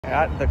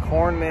At the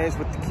corn maze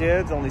with the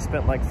kids. Only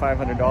spent like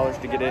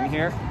 $500 to get in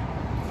here.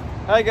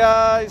 Hi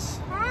guys.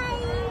 Hi.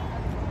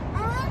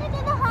 I want to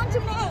do the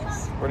haunted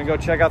maze. We're gonna go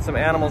check out some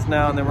animals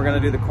now, and then we're gonna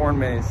do the corn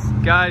maze.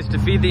 Guys, to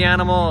feed the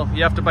animal,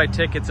 you have to buy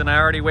tickets, and I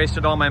already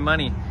wasted all my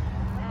money.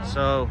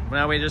 So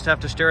now we just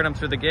have to stare at them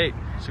through the gate.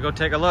 So go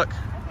take a look.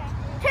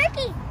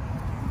 Turkey.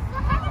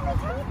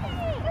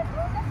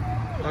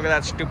 Look at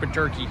that stupid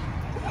turkey.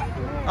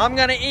 I'm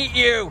gonna eat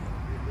you.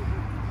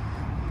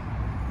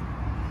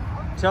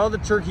 Tell the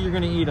turkey you're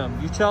gonna eat him.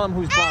 You tell him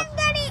who's boss. I'm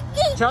gonna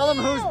eat Tell him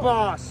you. who's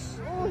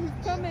boss. Oh, he's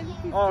coming.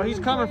 He's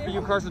coming for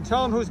you, Carson.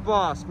 Tell him who's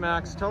boss,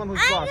 Max. Tell him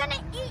who's boss. I'm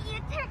gonna eat your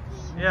turkey.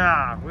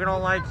 Yeah, we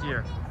don't like you.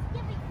 I'm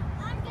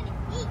gonna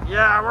eat you.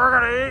 Yeah, we're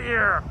gonna eat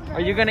you.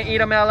 Are you gonna eat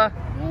him, Ella?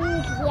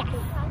 Yes.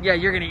 Yeah,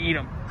 you're gonna eat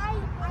him.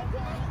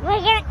 We're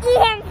gonna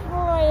eat him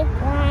for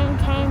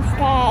Valentine's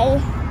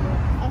Day.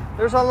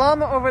 There's a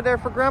llama over there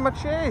for Grandma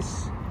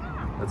Chase.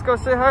 Let's go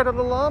say hi to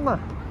the llama.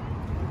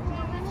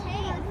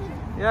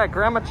 Yeah,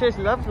 Grandma Chase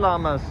loves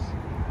llamas.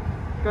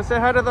 Go say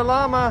hi to the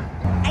llama.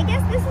 I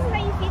guess this is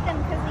how you feed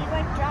them because you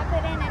like drop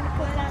it in and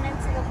put it on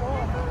into the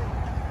bowl.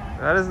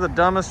 That is the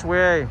dumbest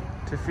way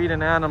to feed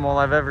an animal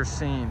I've ever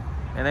seen.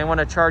 And they want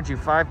to charge you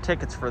 5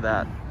 tickets for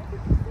that.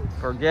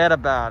 Forget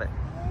about it.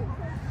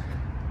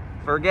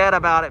 Forget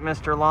about it,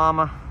 Mr.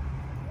 Llama.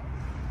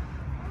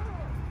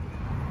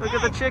 Look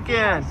at the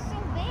chicken. So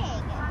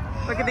big.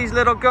 Look at these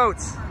little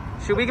goats.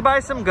 Should we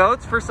buy some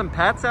goats for some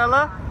pets,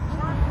 Ella?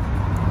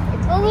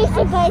 Well, we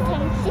should buy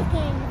some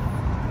chicken.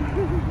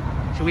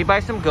 Should we buy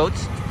some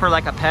goats for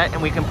like a pet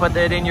and we can put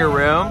it in your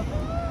room?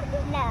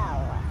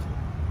 No.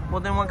 Well,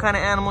 then what kind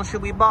of animal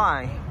should we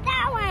buy?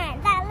 That one.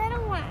 That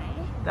little one.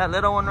 That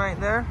little one right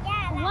there?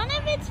 Yeah. One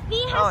of its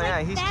feet has Oh, yeah,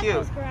 like he's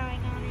freckles cute.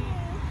 growing on it.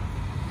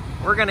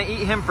 We're gonna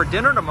eat him for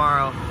dinner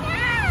tomorrow. No.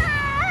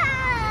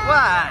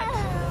 What?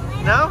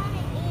 No?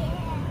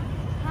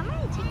 How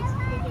many tickets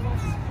did they give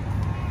us?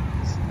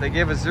 They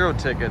gave us 0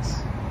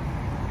 tickets.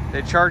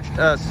 They charged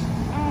us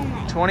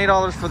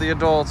 $20 for the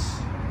adults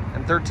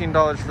and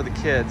 $13 for the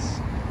kids,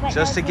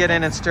 just to get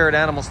in and stare at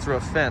animals through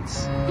a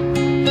fence.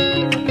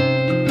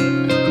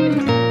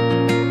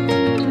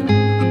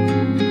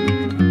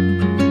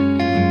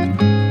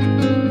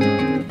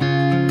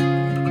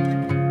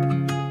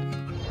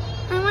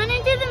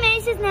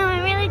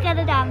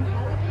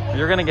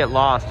 You're gonna get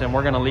lost and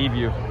we're gonna leave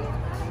you.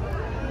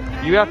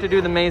 You have to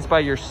do the maze by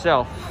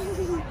yourself.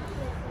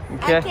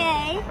 Okay?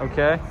 Okay.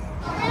 Okay?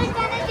 We're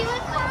gonna do a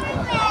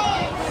corn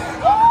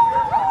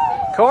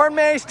maze. Corn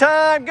maze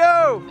time,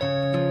 go!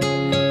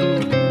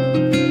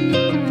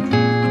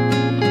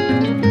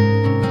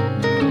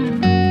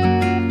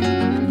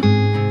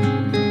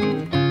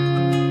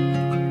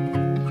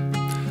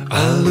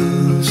 I'll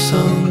lose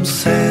some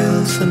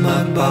sales and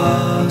my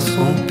boss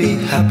won't be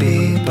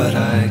happy, but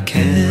I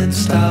can't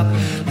stop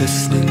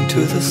listening to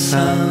the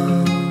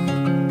sound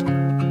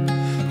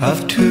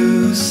of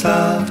 2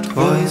 soft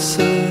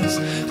voices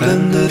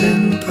blended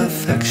in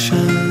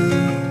perfection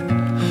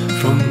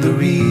from the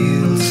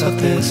reels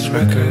of this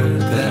record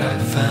that I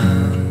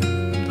found.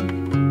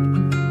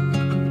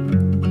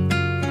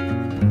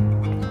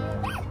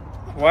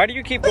 Why do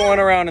you keep going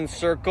around in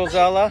circles,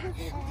 Ella?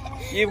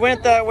 You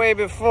went that way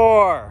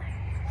before.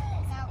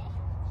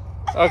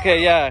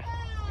 Okay, yeah.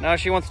 Now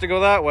she wants to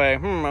go that way.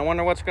 I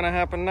wonder what's gonna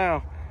happen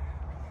now.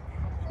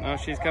 Now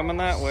she's coming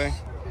that way.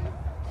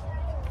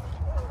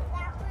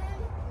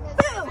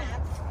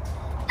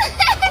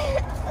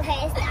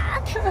 Okay,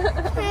 stop.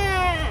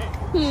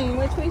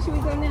 Which way should we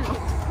go now?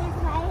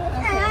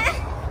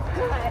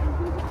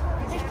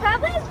 There's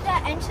probably the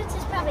entrance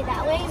is probably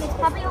that way, and it's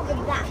probably over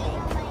that way.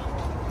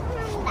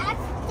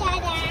 That's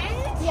dead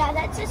end. Yeah,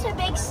 that's just a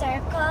big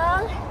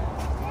circle.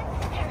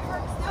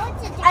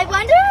 I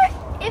wonder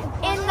if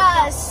in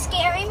the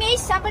scary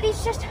maze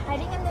somebody's just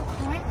hiding in the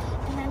corn,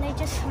 and then they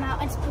just come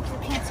out and spook their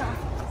pants off.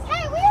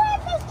 Hey, we were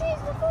at those trees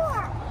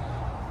before.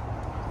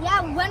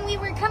 Yeah, when we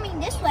were coming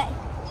this way.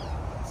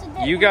 So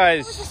You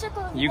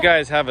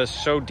guys have us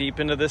so deep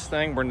into this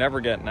thing, we're never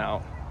getting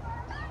out.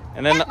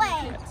 And then,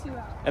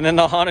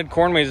 the haunted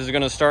corn maze is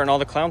gonna start, and all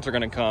the clowns are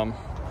gonna come.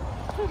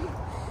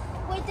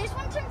 Wait, this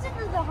one turns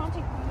into the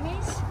haunted corn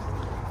maze?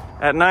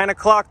 At 9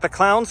 o'clock, the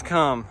clowns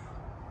come.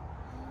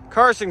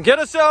 Carson, get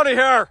us out of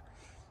here!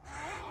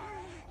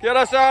 Get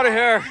us out of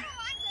here!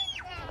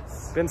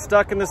 Been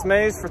stuck in this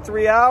maze for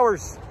 3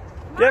 hours.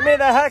 Get me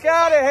the heck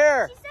out of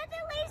here! She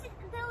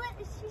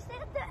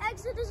said the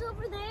exit is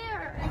over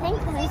there. I think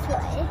this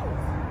way.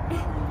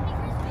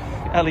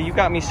 Ellie, you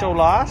got me so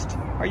lost.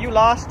 Are you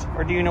lost,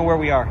 or do you know where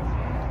we are?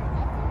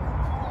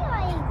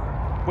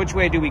 Which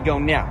way do we go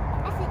now?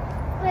 I think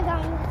we're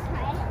going this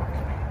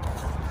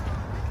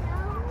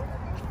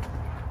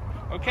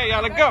way. Okay,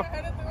 Ella, go.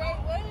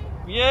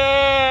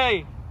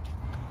 Yay!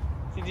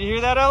 Did you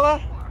hear that,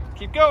 Ella?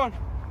 Keep going.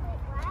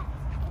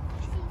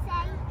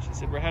 What? She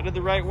said we're headed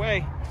the right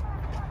way.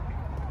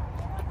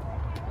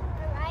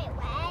 The right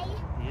way?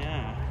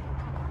 Yeah.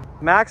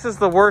 Max is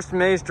the worst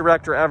maze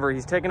director ever.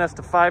 He's taken us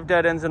to 5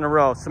 dead ends in a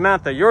row.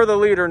 Samantha, you're the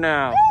leader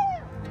now.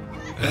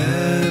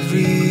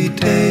 Every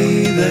day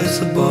there's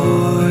a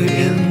boy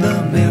in the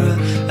mirror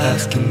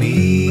asking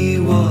me,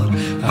 what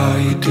are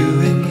you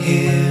doing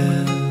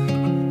here?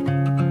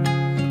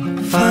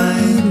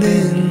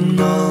 Finding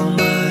all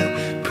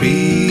my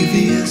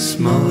previous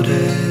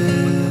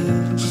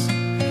motives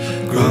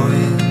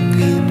growing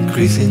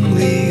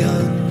increasingly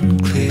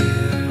unclear.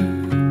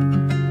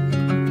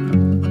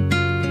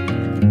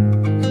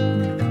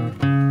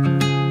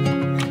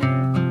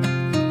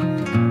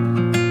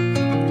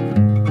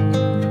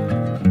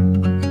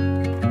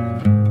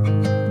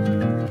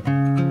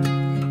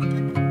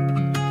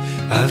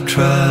 I've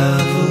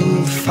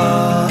traveled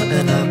far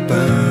and I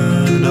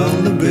burned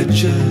all the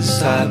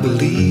bridges I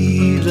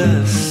believed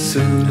as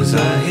soon as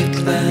I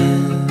hit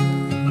land.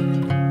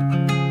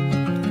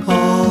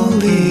 All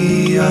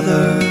the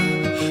other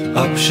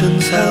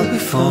options held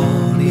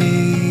before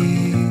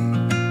me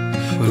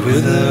would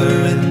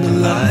wither in the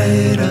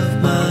light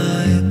of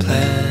my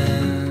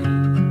plan.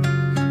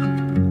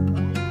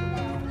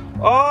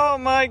 Oh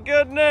my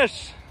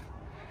goodness!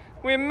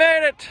 We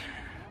made it!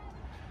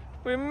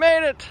 We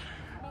made it!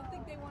 I don't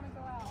think they want to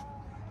go out.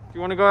 You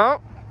want to go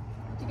out?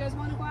 Do you guys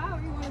want to go out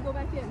or you want to go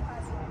back in?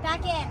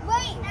 Back in.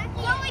 Wait,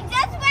 so we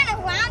just went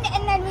around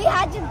and then we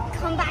had to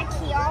come back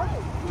here.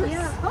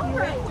 Yeah. Oh,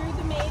 right. Through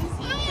the maze,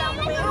 you found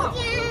the way out.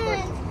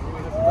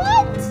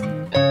 What?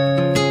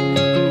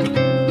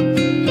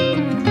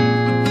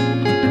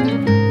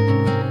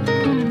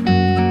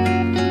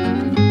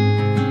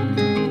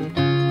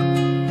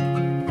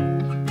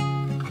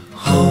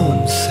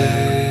 Homesick,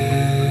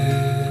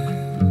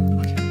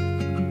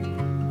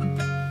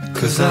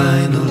 'cause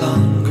I no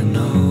longer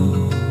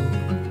know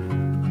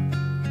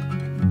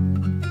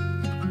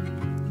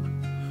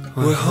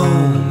where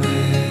home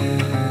is.